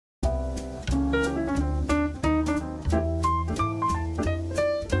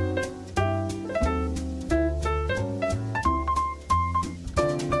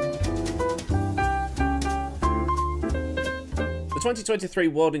2023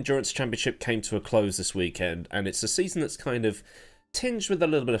 World Endurance Championship came to a close this weekend, and it's a season that's kind of tinged with a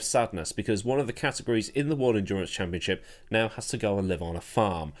little bit of sadness because one of the categories in the World Endurance Championship now has to go and live on a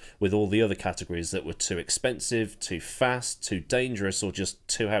farm, with all the other categories that were too expensive, too fast, too dangerous, or just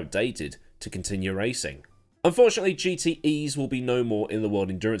too outdated to continue racing. Unfortunately, GTEs will be no more in the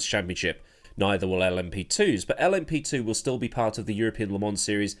World Endurance Championship. Neither will LMP2s, but LMP2 will still be part of the European Le Mans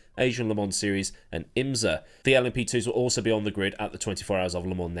Series, Asian Le Mans Series, and IMSA. The LMP2s will also be on the grid at the 24 Hours of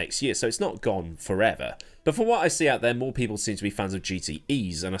Le Mans next year, so it's not gone forever. But from what I see out there, more people seem to be fans of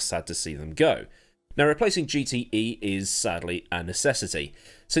GTEs and are sad to see them go. Now, replacing GTE is sadly a necessity.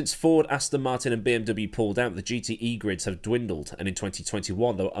 Since Ford, Aston Martin and BMW pulled out, the GTE grids have dwindled, and in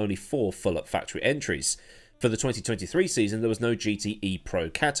 2021 there were only 4 full-up factory entries. For the 2023 season, there was no GTE Pro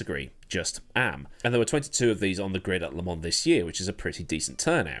category, just AM, and there were 22 of these on the grid at Le Mans this year, which is a pretty decent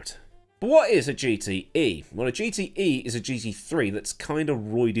turnout. But what is a GTE? Well, a GTE is a GT3 that's kind of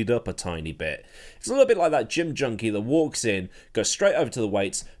roided up a tiny bit. It's a little bit like that gym junkie that walks in, goes straight over to the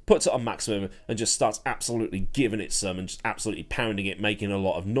weights, puts it on maximum, and just starts absolutely giving it some and just absolutely pounding it, making a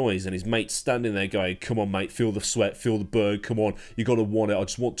lot of noise, and his mate's standing there going, "Come on, mate, feel the sweat, feel the burn, come on, you gotta want it, I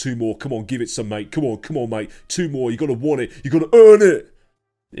just want 2 more, come on, give it some, mate, come on, mate, 2 more, you gotta want it, you gotta earn it."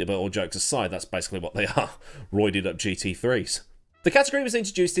 Yeah, but all jokes aside, that's basically what they are, roided up GT3s. The category was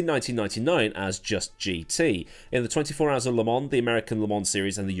introduced in 1999 as just GT, in the 24 Hours of Le Mans, the American Le Mans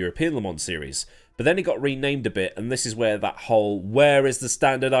Series and the European Le Mans Series. But then it got renamed a bit, and this is where that whole "where is the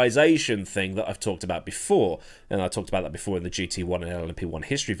standardization" thing that I've talked about before, and I talked about that before in the GT1 and LMP1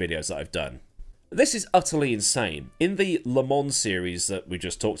 history videos that I've done. This is utterly insane. In the Le Mans series that we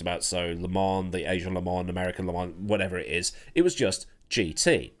just talked about, so Le Mans, the Asian Le Mans, American Le Mans, whatever it was just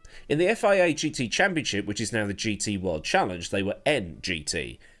GT. In the FIA GT Championship, which is now the GT World Challenge, they were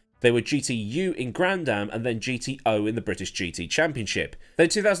NGT. They were GTU in Grand Am and then GTO in the British GT Championship. Then in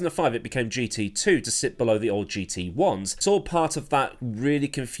 2005 it became GT2 to sit below the old GT1s. It's all part of that really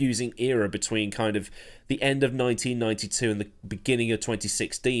confusing era between kind of the end of 1992 and the beginning of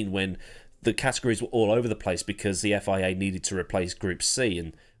 2016 when the categories were all over the place because the FIA needed to replace Group C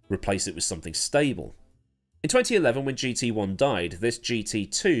and replace it with something stable. In 2011, when GT1 died, this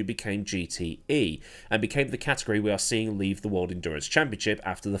GT2 became GTE, and became the category we are seeing leave the World Endurance Championship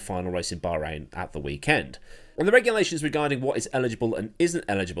after the final race in Bahrain at the weekend. And the regulations regarding what is eligible and isn't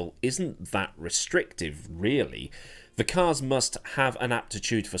eligible isn't that restrictive, really. The cars must have an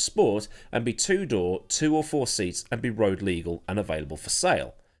aptitude for sport, and be 2-door, 2 or 4 seats, and be road legal and available for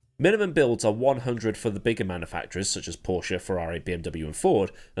sale. Minimum builds are 100 for the bigger manufacturers, such as Porsche, Ferrari, BMW and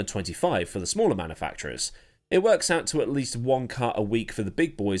Ford, and 25 for the smaller manufacturers. It works out to at least 1 car a week for the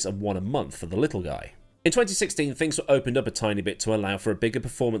big boys and 1 a month for the little guy. In 2016, things were opened up a tiny bit to allow for a bigger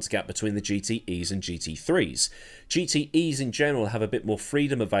performance gap between the GTEs and GT3s. GTEs in general have a bit more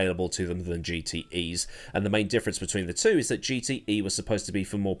freedom available to them than GTEs, and the main difference between the two is that GTE was supposed to be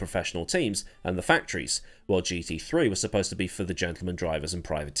for more professional teams and the factories, while GT3 was supposed to be for the gentleman drivers and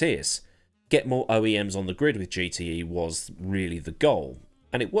privateers. Get more OEMs on the grid with GTE was really the goal,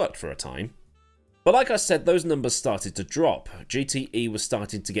 and it worked for a time. But like I said, those numbers started to drop. GTE was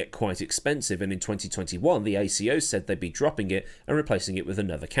starting to get quite expensive, and in 2021 the ACO said they'd be dropping it and replacing it with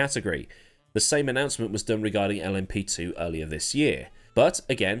another category. The same announcement was done regarding LMP2 earlier this year. But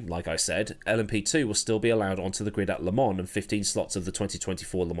again, like I said, LMP2 will still be allowed onto the grid at Le Mans, and 15 slots of the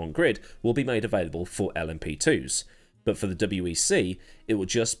 2024 Le Mans grid will be made available for LMP2s. But for the WEC, it will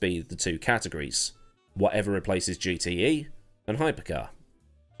just be the 2 categories, whatever replaces GTE and Hypercar.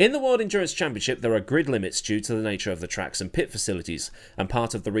 In the World Endurance Championship, there are grid limits due to the nature of the tracks and pit facilities, and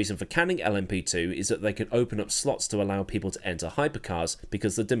part of the reason for canning LMP2 is that they can open up slots to allow people to enter hypercars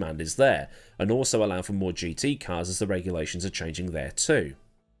because the demand is there, and also allow for more GT cars as the regulations are changing there too.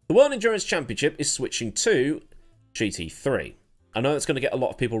 The World Endurance Championship is switching to GT3. I know that's going to get a lot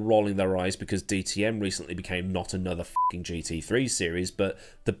of people rolling their eyes because DTM recently became not another fucking GT3 series, but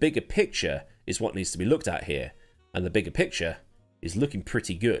the bigger picture is what needs to be looked at here, and the bigger picture is looking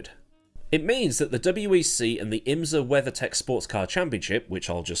pretty good. It means that the WEC and the IMSA WeatherTech Sports Car Championship, which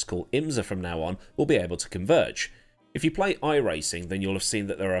I'll just call IMSA from now on, will be able to converge. If you play iRacing, then you'll have seen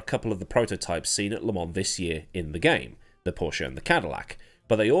that there are a couple of the prototypes seen at Le Mans this year in the game, the Porsche and the Cadillac,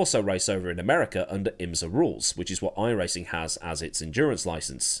 but they also race over in America under IMSA rules, which is what iRacing has as its endurance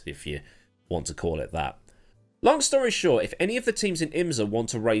license, if you want to call it that. Long story short, if any of the teams in IMSA want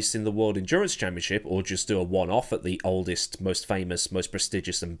to race in the World Endurance Championship or just do a one-off at the oldest, most famous, most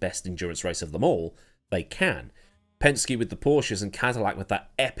prestigious and best endurance race of them all, they can. Penske with the Porsches and Cadillac with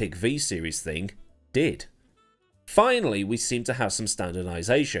that epic V-Series thing did. Finally, we seem to have some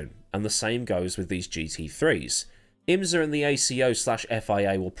standardization, and the same goes with these GT3s. IMSA and the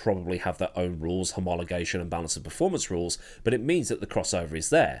ACO/FIA will probably have their own rules, homologation and balance of performance rules, but it means that the crossover is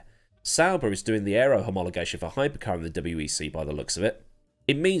there. Sauber is doing the aero homologation for Hypercar in the WEC by the looks of it.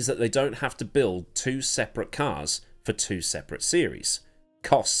 It means that they don't have to build two separate cars for two separate series.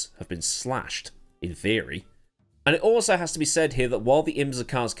 Costs have been slashed, in theory. And it also has to be said here that while the IMSA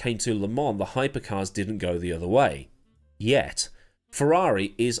cars came to Le Mans, the Hypercars didn't go the other way. Yet.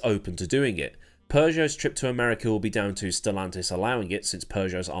 Ferrari is open to doing it. Peugeot's trip to America will be down to Stellantis allowing it, since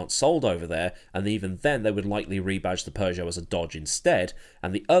Peugeots aren't sold over there, and even then they would likely rebadge the Peugeot as a Dodge instead,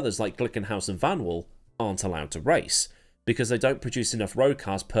 and the others like Glickenhaus and Van Wall aren't allowed to race, because they don't produce enough road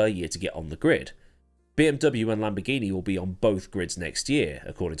cars per year to get on the grid. BMW and Lamborghini will be on both grids next year,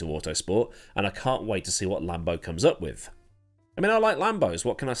 according to Autosport, and I can't wait to see what Lambo comes up with. I mean, I like Lambos,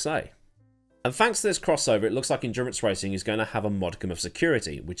 what can I say? And thanks to this crossover, it looks like endurance racing is going to have a modicum of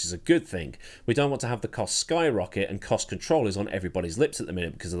security, which is a good thing. We don't want to have the cost skyrocket, and cost control is on everybody's lips at the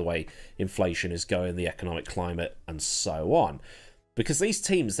minute because of the way inflation is going, the economic climate, and so on. Because these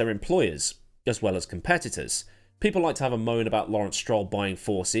teams, they're employers, as well as competitors. People like to have a moan about Lawrence Stroll buying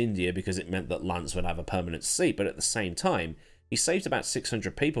Force India because it meant that Lance would have a permanent seat, but at the same time, he saved about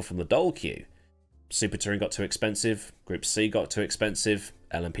 600 people from the dole queue. Super Touring got too expensive, Group C got too expensive,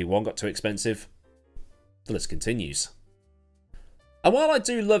 LMP1 got too expensive. The list continues. And while I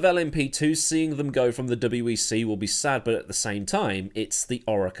do love LMP2, seeing them go from the WEC will be sad, but at the same time, it's the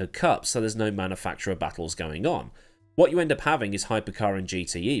Orica Cup, so there's no manufacturer battles going on. What you end up having is Hypercar and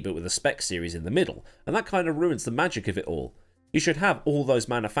GTE, but with a spec series in the middle, and that kind of ruins the magic of it all. You should have all those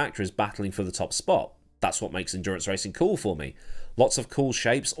manufacturers battling for the top spot. That's what makes endurance racing cool for me. Lots of cool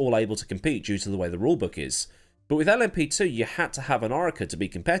shapes, all able to compete due to the way the rulebook is. But with LMP2, you had to have an Orica to be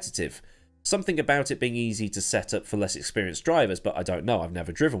competitive. Something about it being easy to set up for less experienced drivers, but I don't know, I've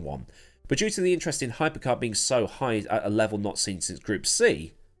never driven one. But due to the interest in Hypercar being so high at a level not seen since Group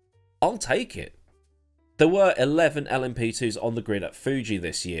C, I'll take it. There were 11 LMP2s on the grid at Fuji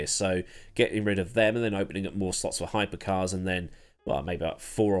this year, so getting rid of them and then opening up more slots for Hypercars and then, well, maybe about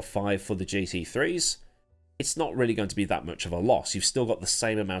 4 or 5 for the GT3s, it's not really going to be that much of a loss. You've still got the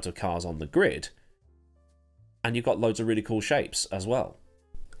same amount of cars on the grid, and you've got loads of really cool shapes as well.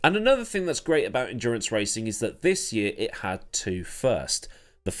 And another thing that's great about endurance racing is that this year it had 2 firsts.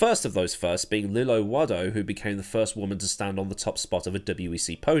 The first of those firsts being Lilo Wado, who became the first woman to stand on the top spot of a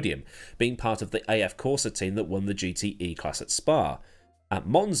WEC podium, being part of the AF Corsa team that won the GTE class at Spa. At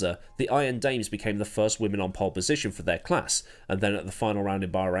Monza, the Iron Dames became the first women on pole position for their class, and then at the final round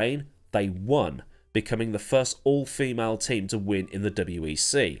in Bahrain, they won, becoming the first all-female team to win in the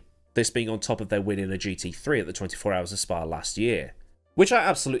WEC. This being on top of their win in a GT3 at the 24 Hours of Spa last year. Which I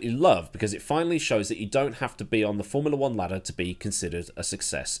absolutely love, because it finally shows that you don't have to be on the Formula 1 ladder to be considered a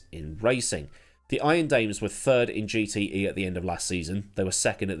success in racing. The Iron Dames were 3rd in GTE at the end of last season, they were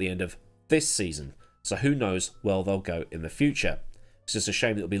 2nd at the end of this season, so who knows where they'll go in the future. It's just a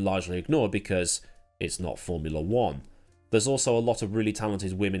shame that it'll be largely ignored because it's not Formula 1. There's also a lot of really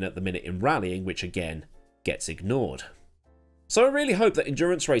talented women at the minute in rallying, which again, gets ignored. So I really hope that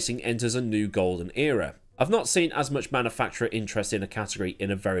endurance racing enters a new golden era. I've not seen as much manufacturer interest in a category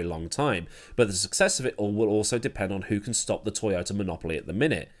in a very long time, but the success of it all will also depend on who can stop the Toyota monopoly at the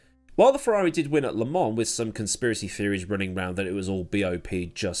minute. While the Ferrari did win at Le Mans, with some conspiracy theories running around that it was all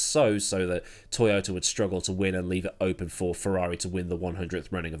BOP just so that Toyota would struggle to win and leave it open for Ferrari to win the 100th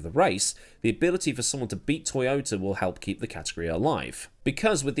running of the race, the ability for someone to beat Toyota will help keep the category alive.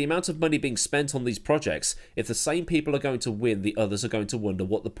 Because with the amount of money being spent on these projects, if the same people are going to win, the others are going to wonder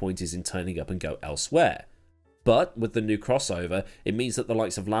what the point is in turning up and go elsewhere. But with the new crossover, it means that the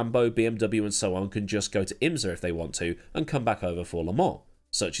likes of Lambo, BMW and so on can just go to IMSA if they want to and come back over for Le Mans.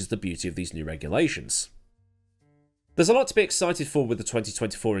 Such is the beauty of these new regulations. There's a lot to be excited for with the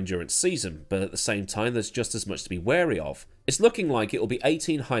 2024 endurance season, but at the same time there's just as much to be wary of. It's looking like it will be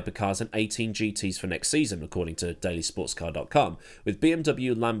 18 Hypercars and 18 GTs for next season, according to dailysportscar.com, with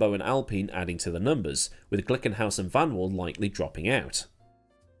BMW, Lambo and Alpine adding to the numbers, with Glickenhaus and Van Wall likely dropping out.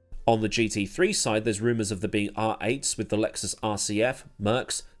 On the GT3 side, there's rumours of there being R8s with the Lexus RCF,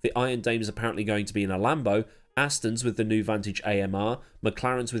 Mercs, the Iron Dames apparently going to be in a Lambo, Astons with the new Vantage AMR,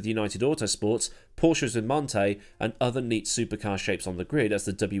 McLarens with United Autosports, Porsches with Monte, and other neat supercar shapes on the grid, as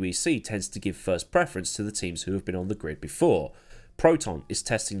the WEC tends to give first preference to the teams who have been on the grid before. Proton is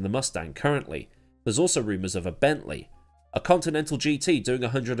testing the Mustang currently. There's also rumours of a Bentley. A Continental GT doing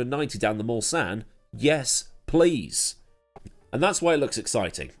 190 down the Mulsanne? Yes, please. And that's why it looks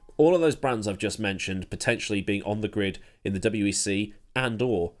exciting. All of those brands I've just mentioned potentially being on the grid in the WEC and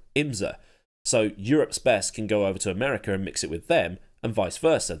or IMSA. So Europe's best can go over to America and mix it with them, and vice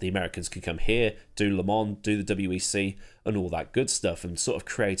versa. The Americans can come here, do Le Mans, do the WEC, and all that good stuff, and sort of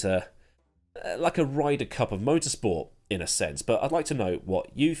create like a Ryder Cup of motorsport, in a sense. But I'd like to know what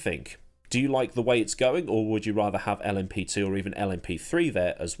you think. Do you like the way it's going, or would you rather have LMP2 or even LMP3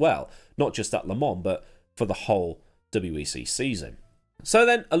 there as well? Not just at Le Mans, but for the whole WEC season. So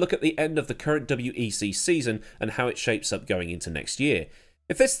then, a look at the end of the current WEC season and how it shapes up going into next year.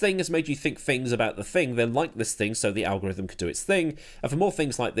 If this thing has made you think things about the thing, then like this thing so the algorithm can do its thing. And for more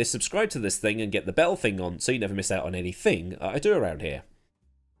things like this, subscribe to this thing and get the bell thing on so you never miss out on anything I do around here.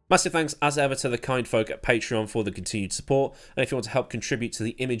 Massive thanks as ever to the kind folk at Patreon for the continued support, and if you want to help contribute to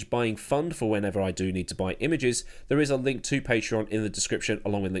the image buying fund for whenever I do need to buy images, there is a link to Patreon in the description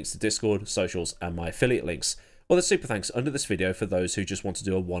along with links to Discord, socials and my affiliate links. Or there's super thanks under this video for those who just want to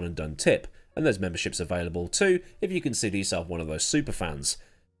do a one and done tip, and there's memberships available too if you consider yourself one of those super fans.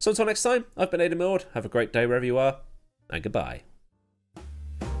 So until next time, I've been AdmiralLaWind, have a great day wherever you are, and goodbye.